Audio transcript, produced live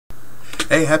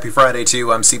Hey, happy Friday to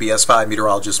you. I'm CBS 5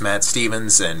 meteorologist Matt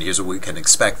Stevens, and here's what we can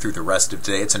expect through the rest of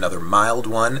today. It's another mild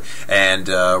one, and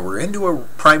we're into a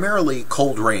primarily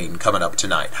cold rain coming up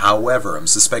tonight. However, I'm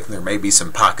suspecting there may be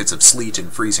some pockets of sleet and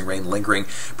freezing rain lingering,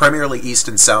 primarily east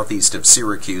and southeast of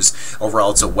Syracuse.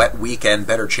 Overall, it's a wet weekend,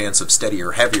 better chance of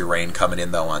steadier, heavier rain coming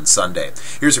in, though, on Sunday.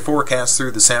 Here's your forecast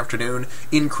through this afternoon.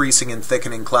 Increasing and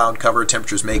thickening cloud cover.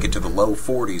 Temperatures make it to the low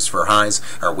 40s for highs.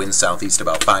 Our winds southeast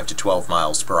about 5 to 12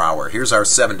 miles per hour. Here's our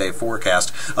 7-day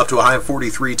forecast. Up to a high of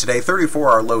 43 today,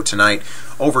 34 our low tonight.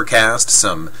 Overcast,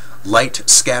 some light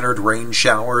scattered rain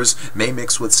showers may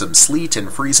mix with some sleet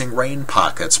and freezing rain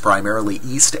pockets, primarily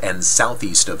east and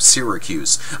southeast of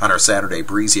Syracuse. On our Saturday,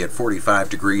 breezy at 45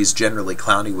 degrees, generally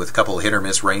cloudy with a couple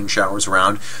hit-or-miss rain showers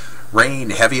around. Rain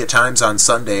heavy at times on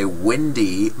Sunday,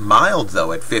 windy, mild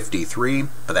though at 53,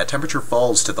 but that temperature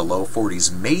falls to the low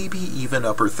 40s, maybe even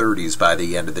upper 30s by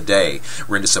the end of the day.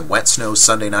 We're into some wet snow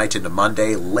Sunday night into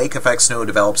Monday. Lake effect snow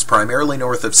develops primarily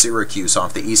north of Syracuse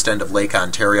off the east end of Lake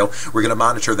Ontario. We're going to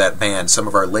monitor that band. Some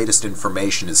of our latest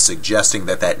information is suggesting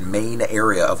that that main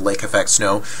area of lake effect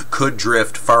snow could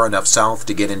drift far enough south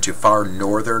to get into far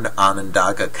northern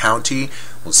Onondaga County.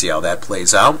 We'll see how that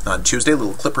plays out. On Tuesday, a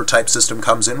little clipper type system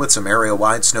comes in with some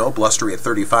area-wide snow, blustery at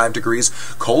 35 degrees.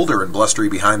 Colder and blustery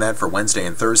behind that for Wednesday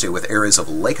and Thursday with areas of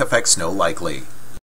lake effect snow likely.